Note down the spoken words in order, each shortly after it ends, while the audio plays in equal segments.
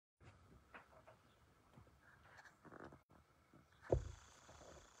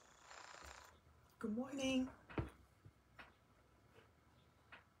Good morning.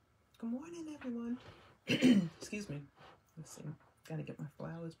 Good morning, everyone. Excuse me. Let's see. Got to get my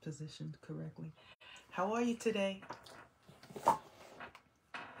flowers positioned correctly. How are you today?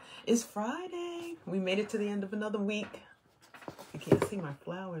 It's Friday. We made it to the end of another week. I can't see my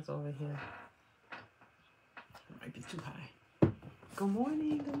flowers over here. It might be too high. Good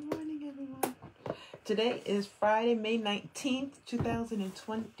morning, everyone. Today is Friday, May 19th,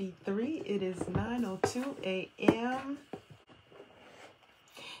 2023. It is 9:02 a.m.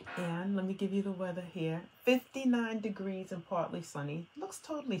 And let me give you the weather here. 59 degrees and partly sunny. Looks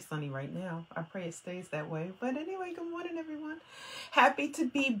totally sunny right now. I pray it stays that way. But anyway, good morning, everyone. Happy to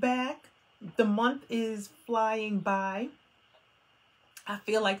be back. The month is flying by. I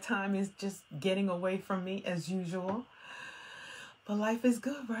feel like time is just getting away from me as usual. But life is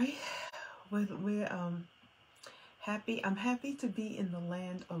good, right? We're happy. I'm happy to be in the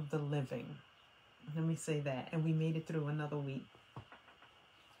land of the living. Let me say that. And we made it through another week.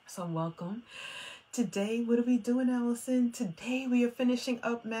 So welcome. Today, what are we doing, Allison? Today we are finishing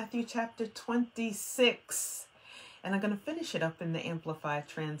up Matthew chapter 26. And I'm going to finish it up in the Amplified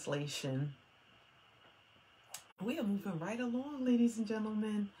translation. We are moving right along, ladies and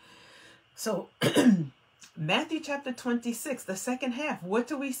gentlemen. So Matthew chapter 26, the second half. What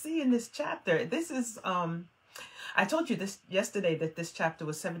do we see in this chapter? This is, I told you this yesterday that this chapter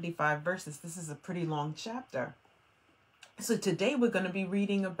was 75 verses. This is a pretty long chapter. So today we're going to be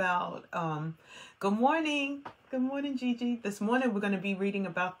reading about, good morning, Gigi. This morning we're going to be reading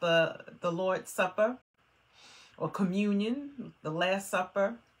about the Lord's Supper or communion, the Last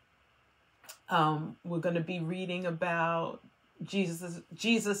Supper. We're going to be reading about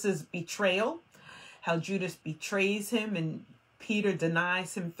Jesus's betrayal, how Judas betrays him and Peter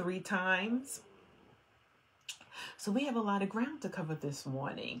denies him 3 times. So we have a lot of ground to cover this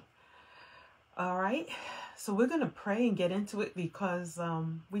morning. All right. So we're going to pray and get into it because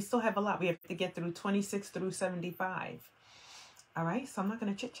we still have a lot. We have to get through 26 through 75. All right. So I'm not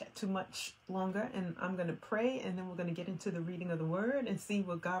going to chit chat too much longer, and I'm going to pray, and then we're going to get into the reading of the word and see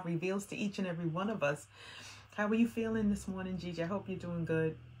what God reveals to each and every one of us. How are you feeling this morning, Gigi? I hope you're doing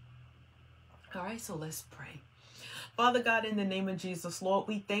good. All right. So let's pray. Father God, in the name of Jesus, Lord,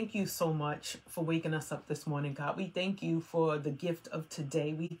 we thank you so much for waking us up this morning, God. We thank you for the gift of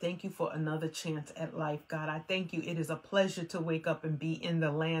today. We thank you for another chance at life, God. I thank you. It is a pleasure to wake up and be in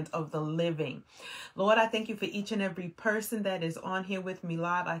the land of the living. Lord, I thank you for each and every person that is on here with me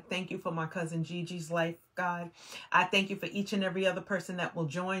live. I thank you for my cousin Gigi's life, God. I thank you for each and every other person that will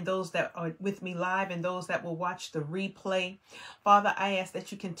join, those that are with me live and those that will watch the replay. Father, I ask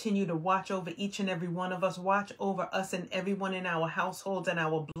that you continue to watch over each and every one of us. Watch over us and everyone in our households and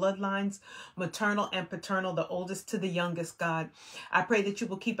our bloodlines, maternal and paternal, the oldest to the youngest, God. I pray that you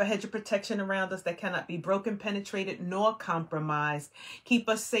will keep a hedge of protection around us that cannot be broken, penetrated, nor compromised. Keep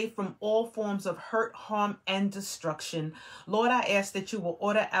us safe from all forms of hurt, harm, and destruction. Lord, I ask that you will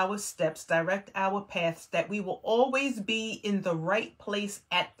order our steps, direct our paths, that we will always be in the right place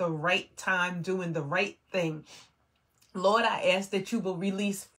at the right time, doing the right thing. Lord, I ask that you will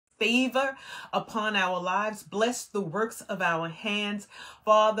release favor upon our lives. Bless the works of our hands.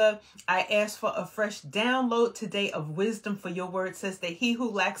 Father, I ask for a fresh download today of wisdom, for your word says that he who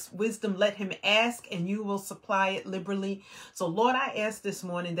lacks wisdom, let him ask, and you will supply it liberally. So Lord, I ask this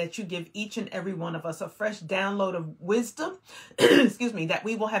morning that you give each and every one of us a fresh download of wisdom, excuse me, that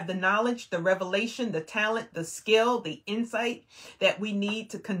we will have the knowledge, the revelation, the talent, the skill, the insight that we need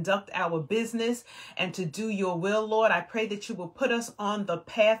to conduct our business and to do your will, Lord. I pray that you will put us on the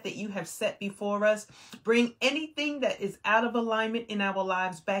path that you have set before us. Bring anything that is out of alignment in our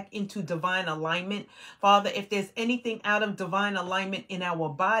lives back into divine alignment. Father, if there's anything out of divine alignment in our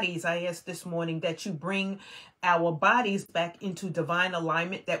bodies, I ask this morning that you bring our bodies back into divine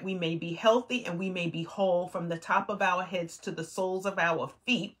alignment, that we may be healthy and we may be whole from the top of our heads to the soles of our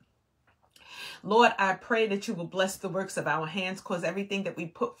feet. Lord, I pray that you will bless the works of our hands, cause everything that we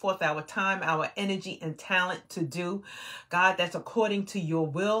put forth our time, our energy, and talent to do, God, that's according to your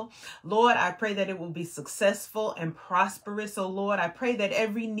will. Lord, I pray that it will be successful and prosperous, oh Lord. I pray that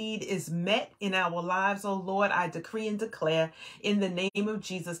every need is met in our lives, oh Lord. I decree and declare in the name of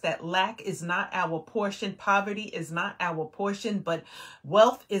Jesus that lack is not our portion, poverty is not our portion, but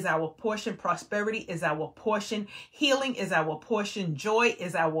wealth is our portion, prosperity is our portion, healing is our portion, joy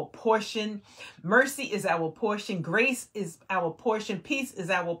is our portion. morning. Mercy is our portion. Grace is our portion. Peace is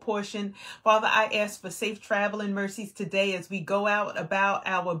our portion. Father, I ask for safe travel and mercies today as we go out about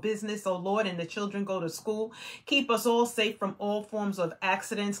our business, oh Lord, and the children go to school. Keep us all safe from all forms of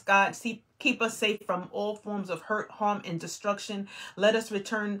accidents, God. Keep us safe from all forms of hurt, harm, and destruction. Let us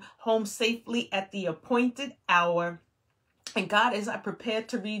return home safely at the appointed hour. And God, as I prepare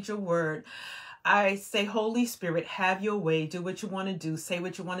to read your word, I say, Holy Spirit, have your way. Do what you want to do. Say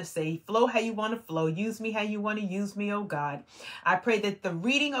what you want to say. Flow how you want to flow. Use me how you want to use me, oh God. I pray that the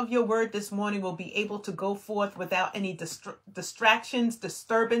reading of your word this morning will be able to go forth without any distractions,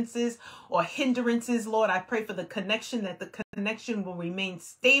 disturbances, or hindrances. Lord, I pray for the connection, that the connection will remain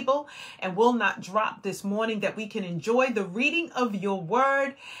stable and will not drop this morning, that we can enjoy the reading of your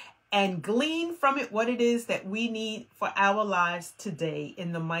word and glean from it what it is that we need for our lives today.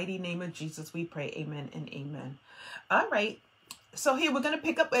 In the mighty name of Jesus, we pray. Amen and amen. All right. So here we're going to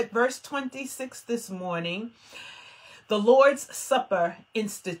pick up at verse 26 this morning. The Lord's Supper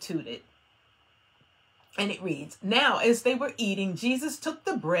instituted. And it reads, Now, as they were eating, Jesus took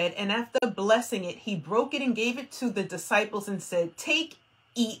the bread, and after blessing it, he broke it and gave it to the disciples and said, Take,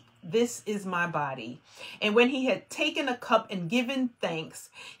 eat. This is my body. And when he had taken a cup and given thanks,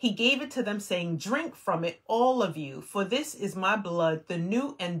 he gave it to them, saying, Drink from it, all of you, for this is my blood, the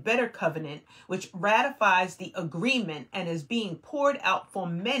new and better covenant, which ratifies the agreement and is being poured out for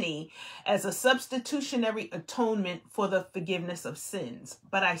many as a substitutionary atonement for the forgiveness of sins.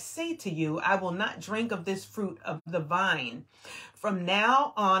 But I say to you, I will not drink of this fruit of the vine from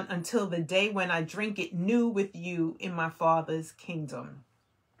now on until the day when I drink it new with you in my Father's kingdom.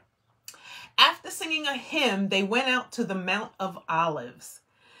 After singing a hymn, they went out to the Mount of Olives.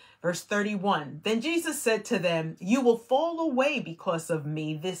 Verse 31, Then Jesus said to them, You will fall away because of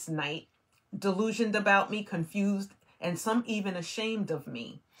me this night, delusioned about me, confused, and some even ashamed of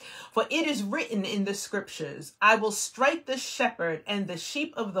me. For it is written in the scriptures, I will strike the shepherd, and the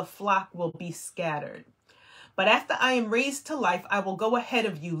sheep of the flock will be scattered. But after I am raised to life, I will go ahead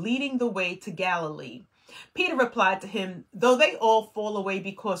of you, leading the way to Galilee. Peter replied to him, Though they all fall away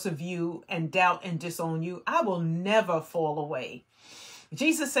because of you and doubt and disown you, I will never fall away.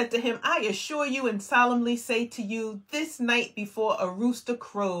 Jesus said to him, I assure you and solemnly say to you, this night before a rooster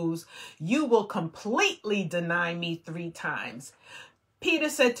crows, you will completely deny me 3 times. Peter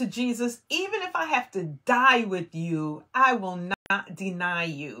said to Jesus, Even if I have to die with you, I will not deny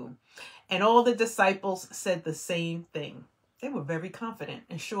you. And all the disciples said the same thing. They were very confident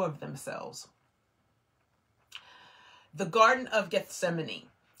and sure of themselves. The Garden of Gethsemane,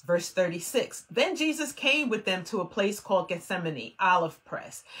 verse 36. Then Jesus came with them to a place called Gethsemane, Olive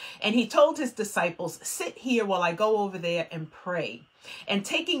Press. And he told his disciples, Sit here while I go over there and pray. And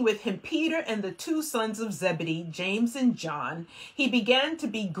taking with him Peter and the 2 sons of Zebedee, James and John, he began to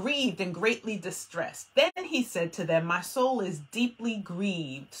be grieved and greatly distressed. Then he said to them, My soul is deeply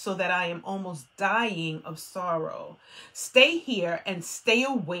grieved, so that I am almost dying of sorrow. Stay here and stay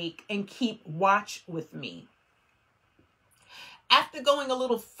awake and keep watch with me. After going a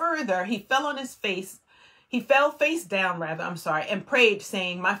little further, he fell face down, and prayed,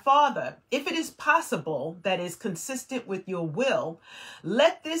 saying, My Father, if it is possible, that is consistent with your will,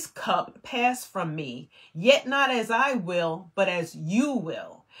 let this cup pass from me, yet not as I will, but as you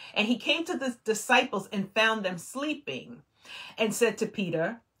will. And he came to the disciples and found them sleeping, and said to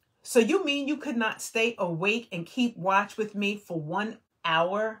Peter, So you mean you could not stay awake and keep watch with me for 1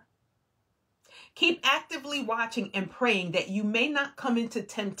 hour? Keep actively watching and praying that you may not come into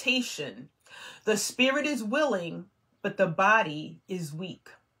temptation. The spirit is willing, but the body is weak.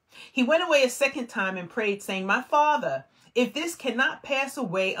 He went away a second time and prayed, saying, My Father, if this cannot pass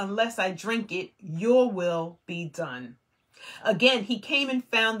away unless I drink it, your will be done. Again, he came and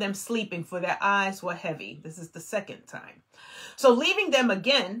found them sleeping, for their eyes were heavy. This is the second time. So leaving them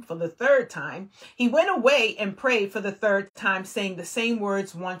again for the 3rd time, he went away and prayed for the 3rd time, saying the same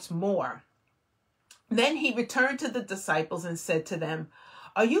words once more. Then he returned to the disciples and said to them,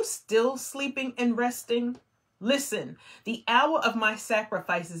 Are you still sleeping and resting? Listen, the hour of my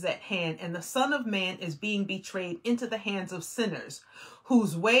sacrifice is at hand, and the Son of Man is being betrayed into the hands of sinners,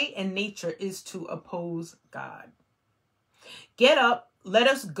 whose way and nature is to oppose God. Get up, let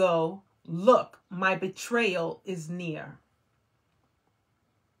us go. Look, my betrayal is near.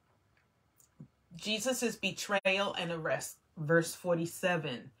 Jesus' betrayal and arrest, verse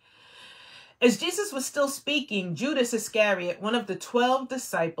 47. As Jesus was still speaking, Judas Iscariot, one of the 12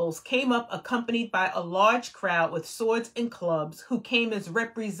 disciples, came up accompanied by a large crowd with swords and clubs, who came as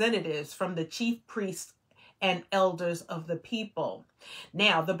representatives from the chief priests and elders of the people.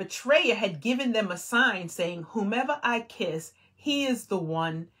 Now, the betrayer had given them a sign saying, Whomever I kiss, he is the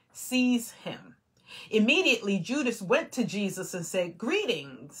one, seize him. Immediately, Judas went to Jesus and said,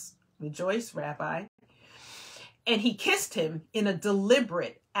 "Greetings, rejoice, Rabbi." And he kissed him in a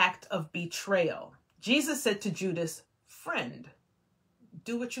deliberate act of betrayal. Jesus said to Judas, "Friend,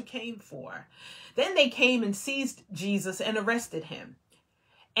 do what you came for." Then they came and seized Jesus and arrested him.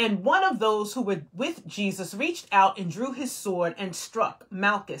 And one of those who were with Jesus reached out and drew his sword and struck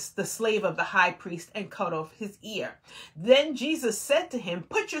Malchus, the slave of the high priest, and cut off his ear. Then Jesus said to him,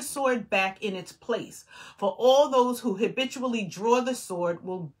 "Put your sword back in its place, for all those who habitually draw the sword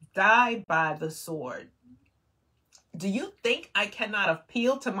will die by the sword. Do you think I cannot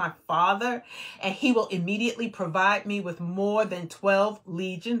appeal to my Father, and he will immediately provide me with more than 12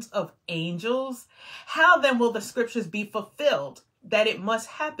 legions of angels? How then will the scriptures be fulfilled that it must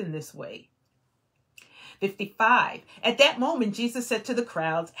happen this way?" 55. At that moment, Jesus said to the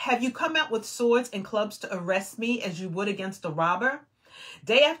crowds, "Have you come out with swords and clubs to arrest me as you would against a robber?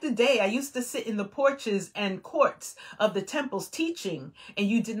 Day after day, I used to sit in the porches and courts of the temples teaching, and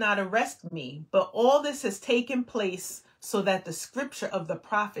you did not arrest me. But all this has taken place so that the scripture of the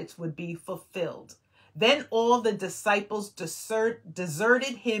prophets would be fulfilled." Then all the disciples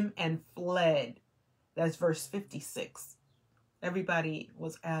deserted him and fled. That's verse 56. Everybody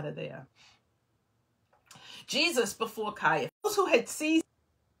was out of there. Jesus before Caiaphas. Those who had seized,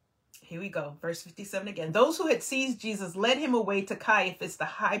 here we go, verse 57 again. Those who had seized Jesus led him away to Caiaphas, the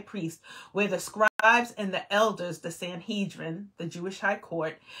high priest, where the scribes and the elders, the Sanhedrin, the Jewish high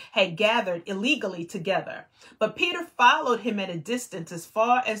court, had gathered illegally together. But Peter followed him at a distance as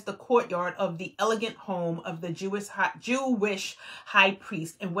far as the courtyard of the elegant home of the Jewish high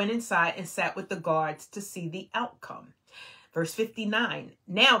priest, and went inside and sat with the guards to see the outcome. Verse 59,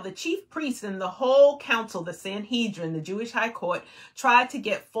 now the chief priests and the whole council, the Sanhedrin, the Jewish high court, tried to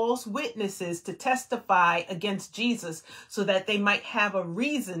get false witnesses to testify against Jesus so that they might have a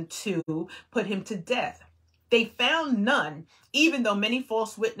reason to put him to death. They found none, even though many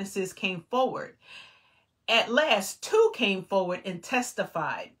false witnesses came forward. At last, 2 came forward and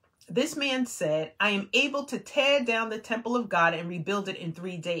testified. This man said, "I am able to tear down the temple of God and rebuild it in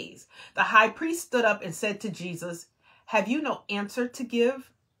 3 days." The high priest stood up and said to Jesus, "Have you no answer to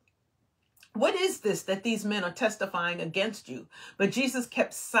give? What is this that these men are testifying against you?" But Jesus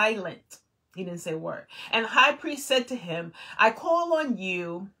kept silent. He didn't say a word. And the high priest said to him, I call on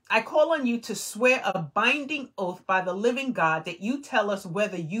you to swear a binding oath by the living God that you tell us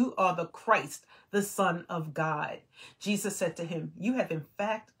whether you are the Christ, the Son of God." Jesus said to him, "You have in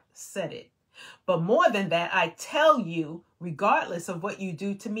fact said it. But more than that, I tell you, regardless of what you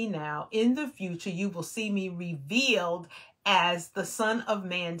do to me now, in the future you will see me revealed as the Son of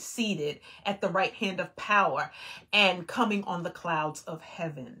Man, seated at the right hand of power and coming on the clouds of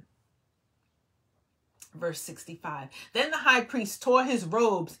heaven." Verse 65. Then the high priest tore his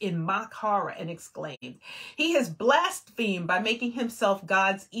robes in mock horror and exclaimed, "He has blasphemed by making himself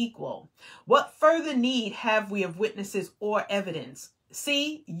God's equal. What further need have we of witnesses or evidence?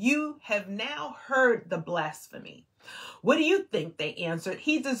 See, you have now heard the blasphemy. What do you think?" They answered.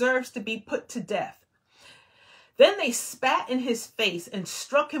 "He deserves to be put to death." Then they spat in his face and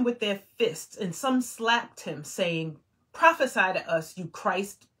struck him with their fists, and some slapped him, saying, "Prophesy to us, you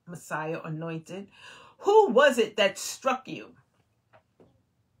Christ, Messiah anointed. Who was it that struck you?"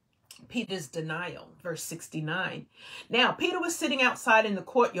 Peter's denial, verse 69. Now, Peter was sitting outside in the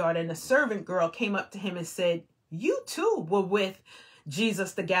courtyard, and a servant girl came up to him and said, "You too were with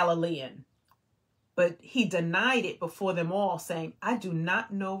Jesus the Galilean." But he denied it before them all, saying, "I do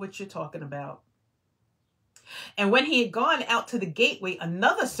not know what you're talking about." And when he had gone out to the gateway,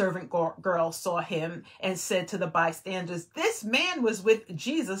 another servant girl saw him and said to the bystanders, "This man was with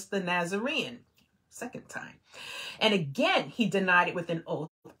Jesus the Nazarene." Second time. And again he denied it with an oath,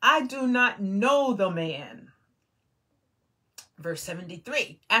 "I do not know the man." Verse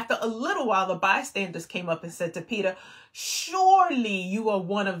 73. After a little while, the bystanders came up and said to Peter, "Surely you are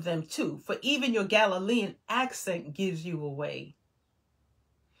one of them too, for even your Galilean accent gives you away."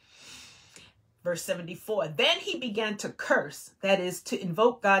 Verse 74. Then he began to curse, that is, to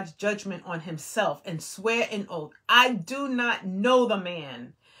invoke God's judgment on himself, and swear an oath, "I do not know the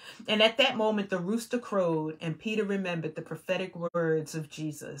man." And at that moment the rooster crowed, and Peter remembered the prophetic words of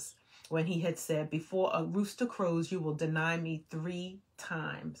Jesus when he had said, "Before a rooster crows, you will deny me 3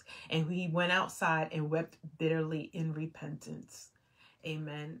 times." And he went outside and wept bitterly in repentance.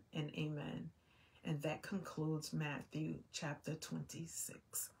 Amen and amen. And that concludes Matthew chapter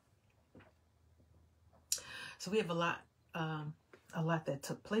 26. So we have a lot that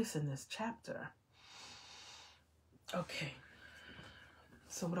took place in this chapter. Okay.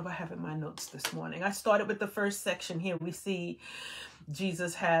 So what do I have in my notes this morning? I started with the first section here. We see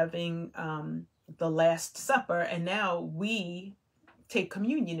Jesus having the Last Supper, and now we take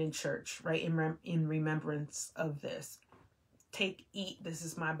communion in church, right? In remembrance of this. Take, eat, this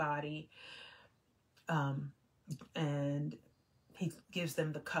is my body. And he gives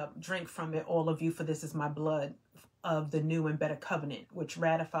them the cup. Drink from it, all of you, for this is my blood of the new and better covenant, which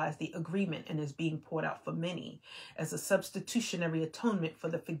ratifies the agreement and is being poured out for many as a substitutionary atonement for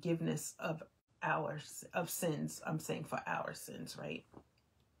the forgiveness of sins. I'm saying for our sins, right?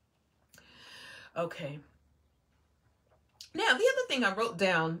 Okay. Now, the other thing I wrote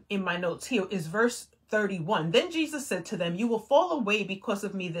down in my notes here is verse 31. Then Jesus said to them, you will fall away because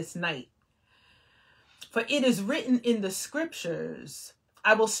of me this night. For it is written in the scriptures,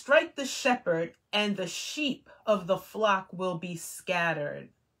 I will strike the shepherd and the sheep of the flock will be scattered.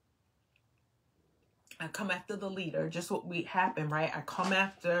 I come after the leader, just what happened, right?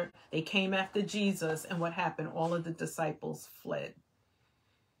 They came after Jesus, and what happened? All of the disciples fled.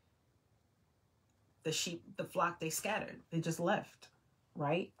 The sheep, the flock, they scattered. They just left,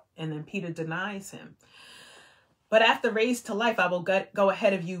 right? And then Peter denies him. But after raised to life, I will go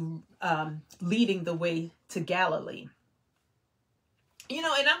ahead of you, leading the way to Galilee. You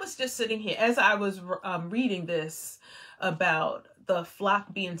know, and I was just sitting here as I was reading this about the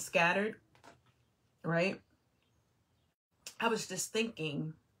flock being scattered, right? I was just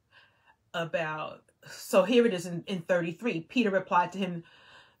thinking about, so here it is in 33. Peter replied to him,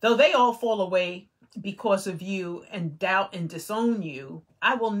 though they all fall away because of you and doubt and disown you,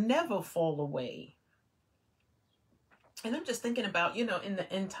 I will never fall away. And I'm just thinking about, you know, in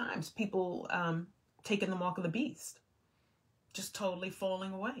the end times, people taking the mark of the beast, just totally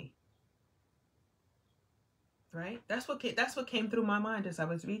falling away. Right? That's what came through my mind as I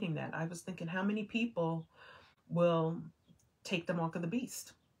was reading that. I was thinking, how many people will take the mark of the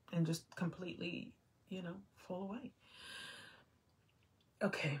beast and just completely, you know, fall away?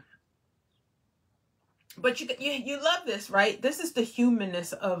 Okay. But you love this, right? This is the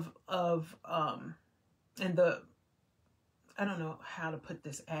humanness of and the, I don't know how to put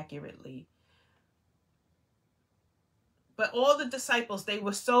this accurately, but all the disciples, they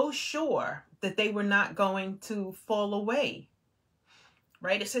were so sure that they were not going to fall away,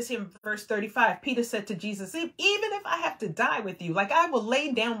 right? It says here in verse 35, Peter said to Jesus, even if I have to die with you, like I will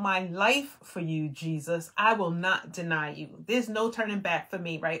lay down my life for you, Jesus, I will not deny you. There's no turning back for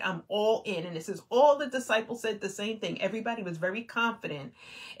me, right? I'm all in. And it says all the disciples said the same thing. Everybody was very confident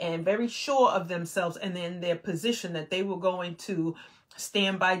and very sure of themselves and in their position that they were going to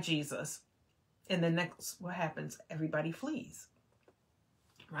stand by Jesus. And then next, what happens? Everybody flees,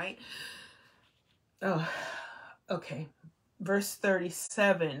 right? Oh, okay. Verse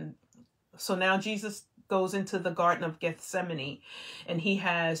 37. So now Jesus goes into the Garden of Gethsemane, and he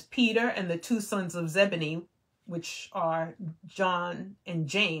has Peter and the two sons of Zebedee, which are John and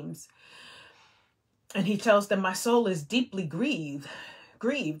James. And he tells them, my soul is deeply grieved,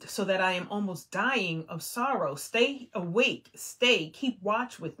 so that I am almost dying of sorrow. Stay awake, keep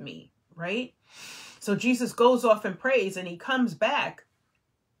watch with me, right? So Jesus goes off and prays, and he comes back,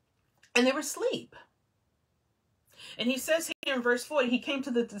 and they're asleep. And he says here in verse 40, he came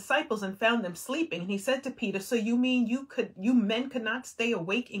to the disciples and found them sleeping. And he said to Peter, so you mean you men could not stay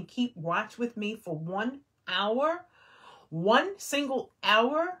awake and keep watch with me for 1 hour? 1 single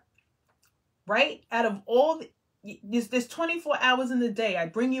hour, right? Out of all, there's 24 hours in the day. I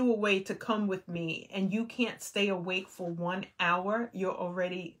bring you away to come with me, and you can't stay awake for 1 hour. You're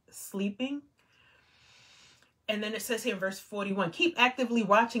already sleeping. And then it says here in verse 41, keep actively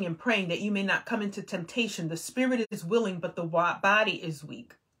watching and praying that you may not come into temptation. The spirit is willing, but the body is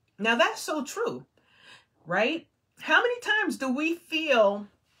weak. Now that's so true, right? How many times do we feel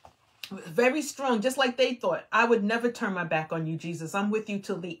very strong, just like they thought, I would never turn my back on you, Jesus. I'm with you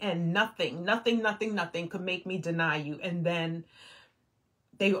till the end. Nothing could make me deny you. And then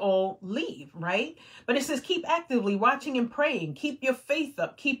they all leave, right? But it says, keep actively watching and praying. Keep your faith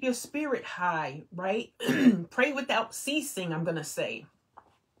up. Keep your spirit high, right? Pray without ceasing, I'm going to say,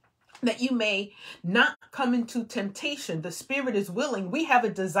 that you may not come into temptation. The spirit is willing. We have a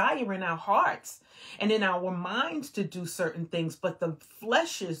desire in our hearts and in our minds to do certain things, but the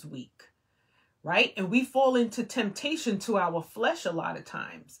flesh is weak, right? And we fall into temptation to our flesh a lot of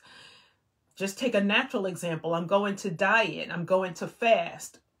times. Just take a natural example. I'm going to diet. I'm going to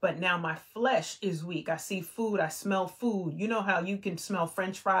fast. But now my flesh is weak. I see food. I smell food. You know how you can smell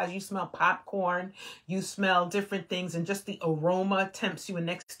French fries. You smell popcorn. You smell different things. And just the aroma tempts you. And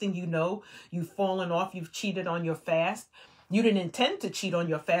next thing you know, you've fallen off. You've cheated on your fast. You didn't intend to cheat on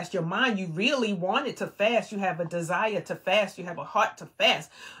your fast. Your mind, you really wanted to fast. You have a desire to fast. You have a heart to fast.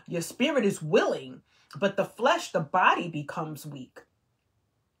 Your spirit is willing, but the flesh, the body becomes weak.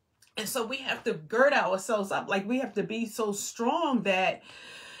 And so we have to gird ourselves up. Like we have to be so strong that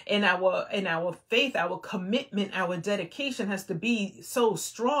in our faith, our commitment, our dedication has to be so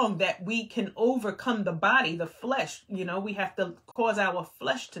strong that we can overcome the body, the flesh. You know, we have to cause our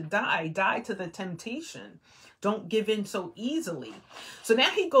flesh to die to the temptation. Don't give in so easily. So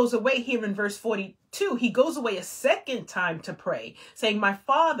now he goes away here in verse 42. He goes away a second time to pray, saying, my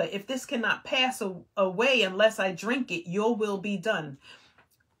Father, if this cannot pass away unless I drink it, your will be done.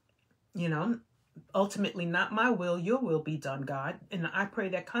 You know, ultimately, not my will, your will be done, God. And I pray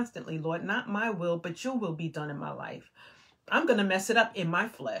that constantly, Lord, not my will, but your will be done in my life. I'm going to mess it up in my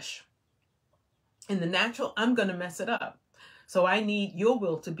flesh. In the natural, I'm going to mess it up. So I need your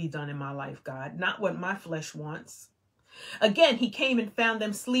will to be done in my life, God, not what my flesh wants. Again, he came and found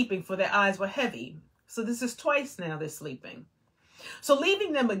them sleeping, for their eyes were heavy. So this is twice now they're sleeping. So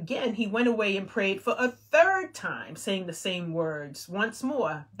leaving them again, he went away and prayed for a third time, saying the same words once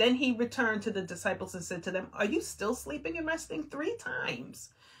more. Then he returned to the disciples and said to them, are you still sleeping and resting? 3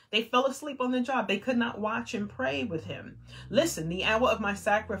 times. They fell asleep on the job. They could not watch and pray with him. Listen, the hour of my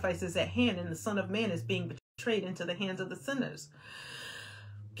sacrifice is at hand, and the Son of Man is being betrayed into the hands of the sinners.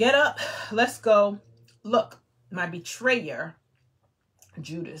 Get up, let's go. Look, my betrayer,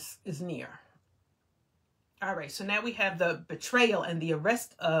 Judas, is near. All right, so now we have the betrayal and the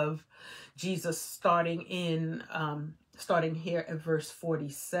arrest of Jesus starting here at verse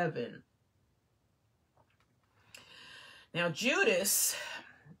 47. Now Judas,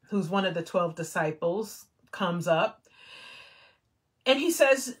 who's one of the 12 disciples, comes up and he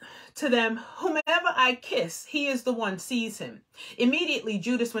says to them, whomever I kiss, he is the one, seize him. Immediately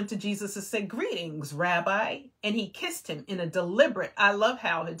Judas went to Jesus and said, greetings, Rabbi. And he kissed him in a deliberate, I love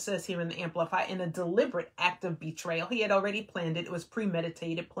how it says here in the Amplify, in a deliberate act of betrayal. He had already planned it. It was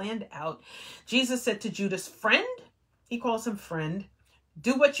premeditated, planned out. Jesus said to Judas, friend, he calls him friend,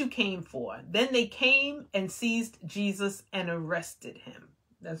 do what you came for. Then they came and seized Jesus and arrested him.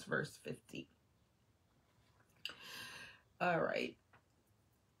 That's verse 50. All right.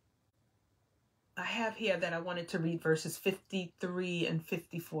 I have here that I wanted to read verses 53 and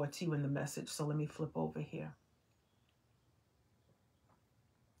 54 to you in the Message. So let me flip over here.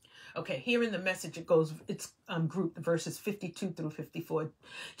 Okay, here in the Message, it's grouped verses 52 through 54.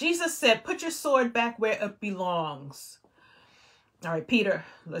 Jesus said, put your sword back where it belongs. All right, Peter,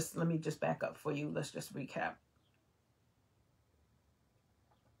 let me just back up for you. Let's just recap.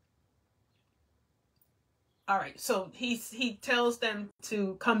 All right, so he tells them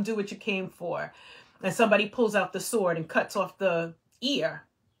to come do what you came for. And somebody pulls out the sword and cuts off the ear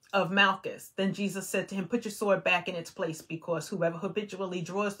of Malchus. Then Jesus said to him, put your sword back in its place, because whoever habitually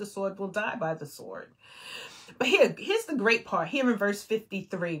draws the sword will die by the sword. But here's the great part. Here in verse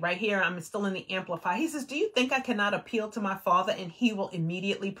 53, right here, I'm still in the Amplify. He says, do you think I cannot appeal to my Father and he will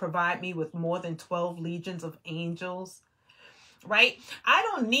immediately provide me with more than 12 legions of angels? Right? I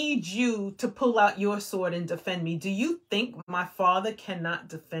don't need you to pull out your sword and defend me. Do you think my Father cannot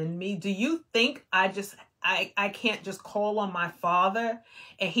defend me? Do you think I can't just call on my Father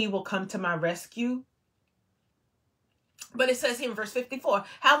and he will come to my rescue? But it says here in verse 54,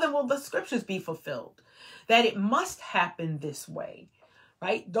 how then will the scriptures be fulfilled? That it must happen this way,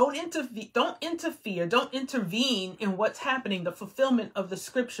 right? Don't interfere, don't intervene in what's happening. The fulfillment of the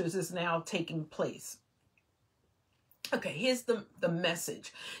scriptures is now taking place. Okay, here's the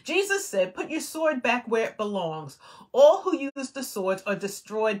Message. Jesus said, put your sword back where it belongs. All who use the swords are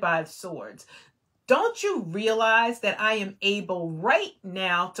destroyed by swords. Don't you realize that I am able right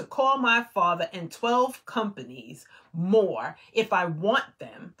now to call my Father and 12 companies more, if I want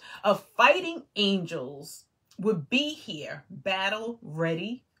them, of fighting angels would be here, battle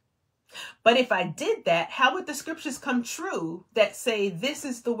ready? But if I did that, how would the scriptures come true that say this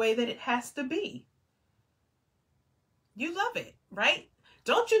is the way that it has to be? You love it, right?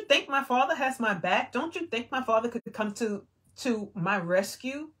 Don't you think my Father has my back? Don't you think my Father could come to my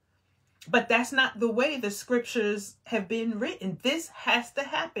rescue? But that's not the way the scriptures have been written. This has to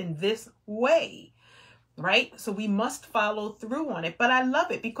happen this way, right? So we must follow through on it. But I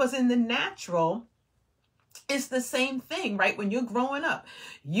love it because in the natural, it's the same thing, right? When you're growing up,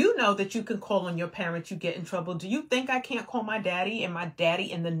 you know that you can call on your parents, you get in trouble. Do you think I can't call my daddy, and my daddy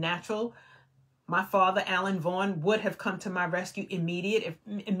in the natural, my father, Alan Vaughn, would have come to my rescue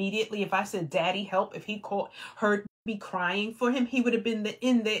immediately if I said, Daddy, help? If he heard me crying for him, he would have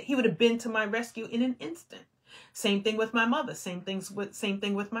been to my rescue in an instant. Same thing with my mother. Same thing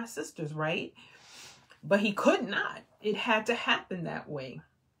with my sisters, right? But he could not. It had to happen that way.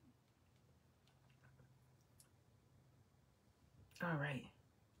 All right.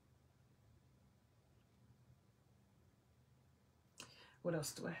 What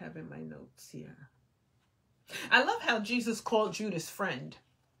else do I have in my notes here? I love how Jesus called Judas friend,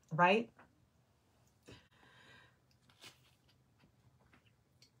 right?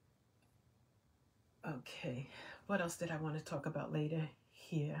 Okay. What else did I want to talk about later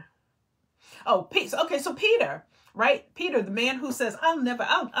here? Oh, Peter. Okay, so Peter, right? Peter, the man who says,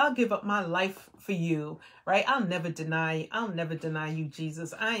 I'll give up my life for you, right? I'll never deny you,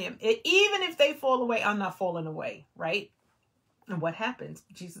 Jesus. Even if they fall away, I'm not falling away, right? And what happens?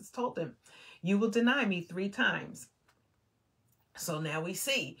 Jesus told him, you will deny me 3 times. So now we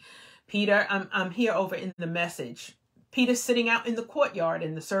see Peter, I'm here over in the Message. Peter's sitting out in the courtyard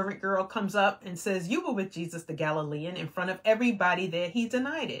and the servant girl comes up and says, you were with Jesus the Galilean. In front of everybody there, he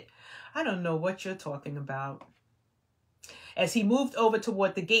denied it. I don't know what you're talking about. As he moved over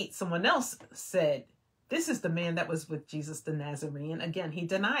toward the gate, someone else said, this is the man that was with Jesus the Nazarene. Again, he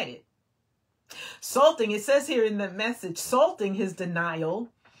denied it. Salting, it says here in the Message, salting his denial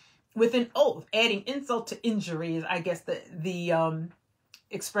with an oath, adding insult to injury is, I guess, the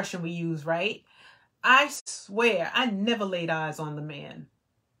expression we use, right? I swear I never laid eyes on the man.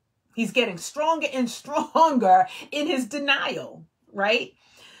 He's getting stronger and stronger in his denial, right?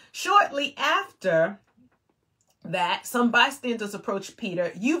 Shortly after that, some bystanders approached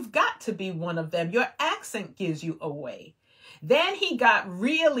Peter. You've got to be one of them. Your accent gives you away. Then he got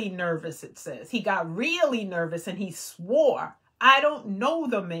really nervous, it says. He got really nervous and he swore, I don't know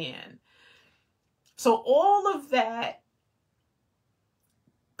the man. So all of that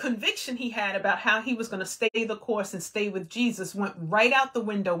conviction he had about how he was going to stay the course and stay with Jesus went right out the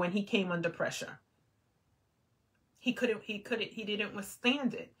window when he came under pressure. He didn't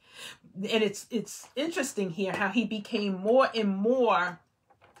withstand it. And it's interesting here how he became more and more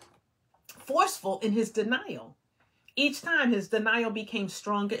forceful in his denial. Each time his denial became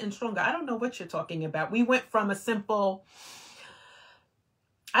stronger and stronger. I don't know what you're talking about. We went from a simple,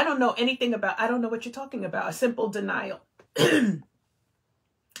 I don't know what you're talking about, a simple denial.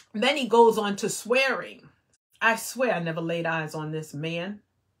 Then he goes on to swearing. I swear I never laid eyes on this man.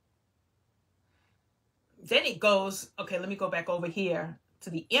 Then it goes, okay, let me go back over here to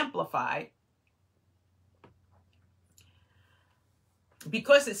the Amplified.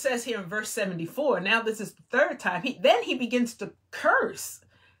 Because it says here in verse 74, now this is the 3rd time, then he begins to curse.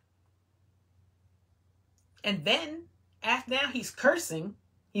 And then, after now he's cursing,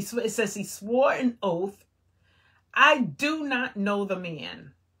 it says he swore an oath, I do not know the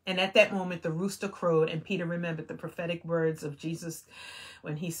man. And at that moment, the rooster crowed, and Peter remembered the prophetic words of Jesus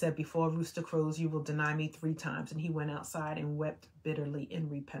when he said, before a rooster crows, you will deny me 3 times. And he went outside and wept bitterly in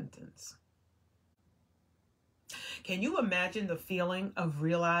repentance. Can you imagine the feeling of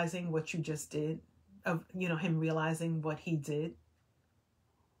realizing what you just did? Of, him realizing what he did?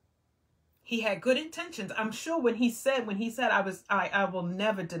 He had good intentions. I'm sure when he said, I will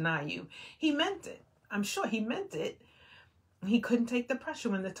never deny you, he meant it. I'm sure he meant it. He couldn't take the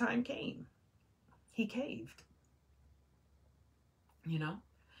pressure when the time came. He caved.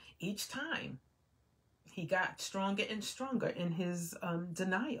 Each time he got stronger and stronger in his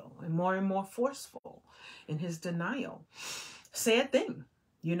denial and more forceful in his denial. Sad thing,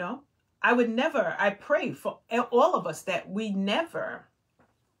 I pray for all of us that we never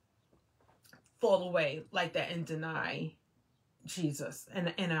fall away like that and deny Jesus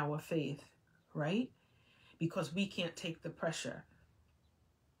and our faith, right? Because we can't take the pressure,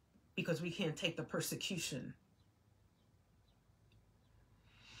 because we can't take the persecution.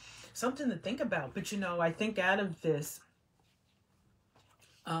 Something to think about. But, I think out of this,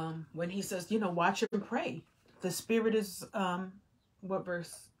 when he says, watch and pray, the Spirit is, what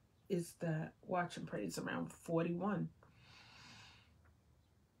verse is that? Watch and pray. It's around 41.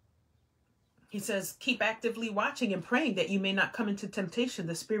 He says, keep actively watching and praying that you may not come into temptation.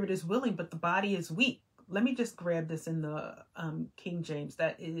 The spirit is willing, but the body is weak. Let me just grab this in the King James.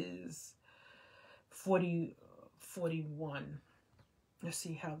 That is 41. Let's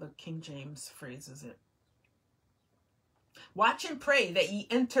see how the King James phrases it. Watch and pray that ye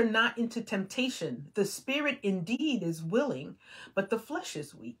enter not into temptation. The spirit indeed is willing, but the flesh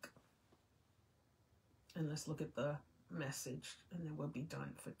is weak. And let's look at the Message, and then we'll be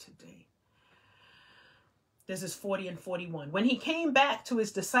done for today. This is 40 and 41. When he came back to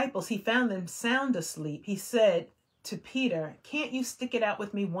his disciples, he found them sound asleep. He said to Peter, can't you stick it out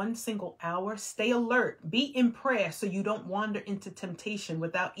with me 1 single hour? Stay alert. Be in prayer so you don't wander into temptation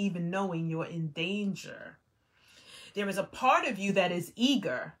without even knowing you're in danger. There is a part of you that is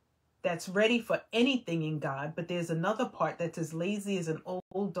eager, that's ready for anything in God, but there's another part that's as lazy as an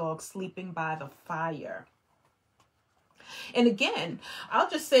old dog sleeping by the fire. And again, I'll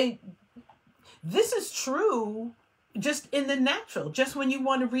just say this is true just in the natural, just when you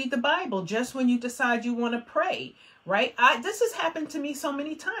want to read the Bible, just when you decide you want to pray, right? This has happened to me so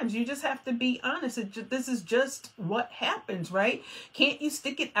many times. You just have to be honest. This is just what happens, right? Can't you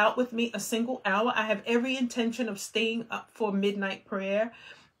stick it out with me a single hour? I have every intention of staying up for midnight prayer,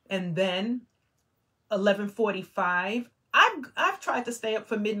 and then 11:45. I've tried to stay up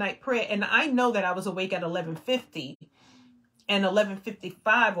for midnight prayer, and I know that I was awake at 11:50, and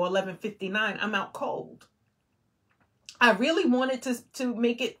 11:55 or 11:59, I'm out cold. I really wanted to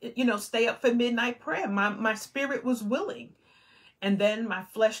make it, stay up for midnight prayer. My spirit was willing. And then my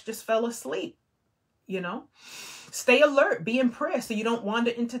flesh just fell asleep, Stay alert, be in prayer so you don't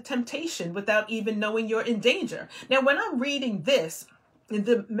wander into temptation without even knowing you're in danger. Now, when I'm reading this in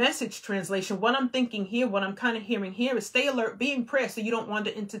the Message translation, what I'm thinking here, what I'm kind of hearing here is stay alert, be in prayer so you don't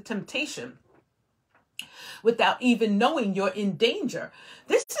wander into temptation without even knowing you're in danger.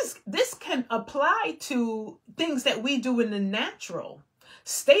 This can apply to things that we do in the natural.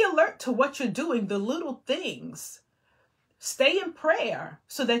 Stay alert to what you're doing, the little things. Stay in prayer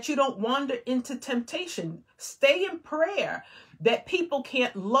so that you don't wander into temptation. Stay in prayer that people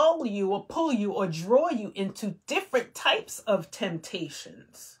can't lull you or pull you or draw you into different types of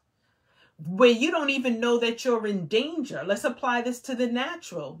temptations where you don't even know that you're in danger. Let's apply this to the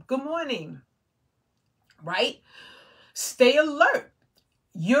natural. Good morning. Right? Stay alert.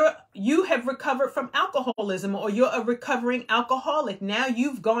 You have recovered from alcoholism, or you're a recovering alcoholic. Now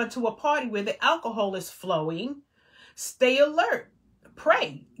you've gone to a party where the alcohol is flowing. Stay alert.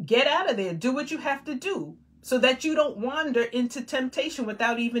 Pray. Get out of there. Do what you have to do so that you don't wander into temptation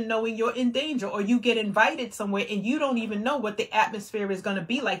without even knowing you're in danger, or you get invited somewhere and you don't even know what the atmosphere is going to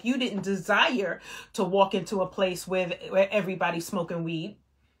be like. You didn't desire to walk into a place where everybody's smoking weed.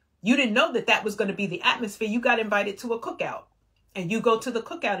 You didn't know that was going to be the atmosphere. You got invited to a cookout, and you go to the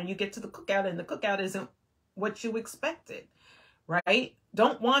cookout, and you get to the cookout, and the cookout isn't what you expected, right?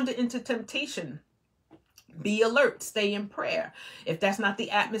 Don't wander into temptation. Be alert. Stay in prayer. If that's not the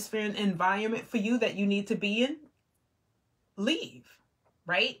atmosphere and environment for you that you need to be in, leave,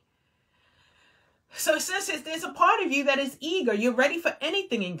 right? So it says there's a part of you that is eager. You're ready for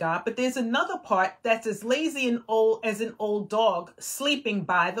anything in God, but there's another part that's as lazy and old as an old dog sleeping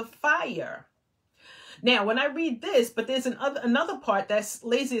by the fire. Now, when I read this, but there's another part that's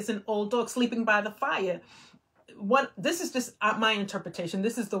lazy as an old dog sleeping by the fire. This is just my interpretation.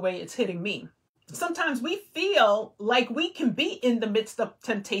 This is the way it's hitting me. Sometimes we feel like we can be in the midst of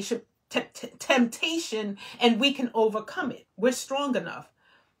temptation, and we can overcome it. We're strong enough.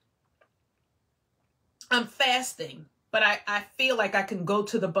 I'm fasting, but I feel like I can go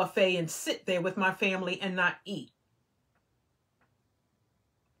to the buffet and sit there with my family and not eat.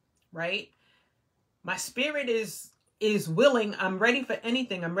 Right? My spirit is willing. I'm ready for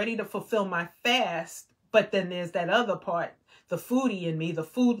anything. I'm ready to fulfill my fast. But then there's that other part, the foodie in me, the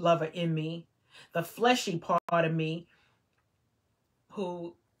food lover in me, the fleshy part of me,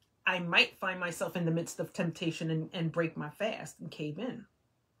 who I might find myself in the midst of temptation and break my fast and cave in.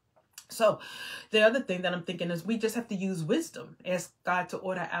 So the other thing that I'm thinking is we just have to use wisdom. Ask God to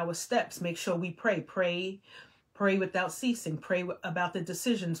order our steps. Make sure we pray without ceasing. Pray about the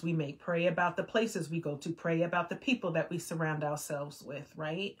decisions we make. Pray about the places we go to. Pray about the people that we surround ourselves with,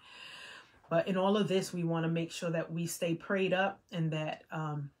 right? But in all of this, we want to make sure that we stay prayed up, and that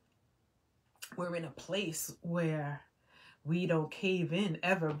we're in a place where we don't cave in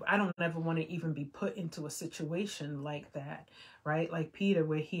ever. I don't ever want to even be put into a situation like that, right? Like Peter,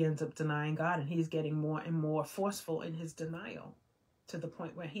 where he ends up denying God, and he's getting more and more forceful in his denial to the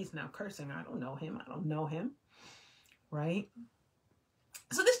point where he's now cursing. I don't know him. I don't know him, right?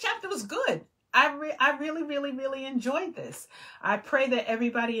 So this chapter was good. I really, really, really enjoyed this. I pray that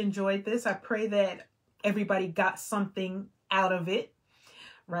everybody enjoyed this. I pray that everybody got something out of it,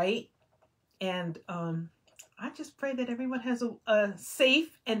 right? And I just pray that everyone has a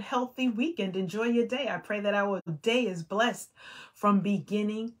safe and healthy weekend. Enjoy your day. I pray that our day is blessed from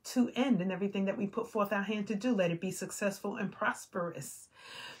beginning to end, and everything that we put forth our hand to do, let it be successful and prosperous.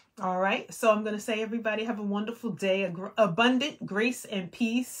 All right. So I'm going to say, everybody have a wonderful day, abundant grace and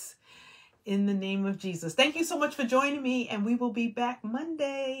peace in the name of Jesus. Thank you so much for joining me, and we will be back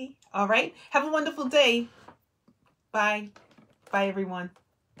Monday. All right. Have a wonderful day. Bye. Bye, everyone.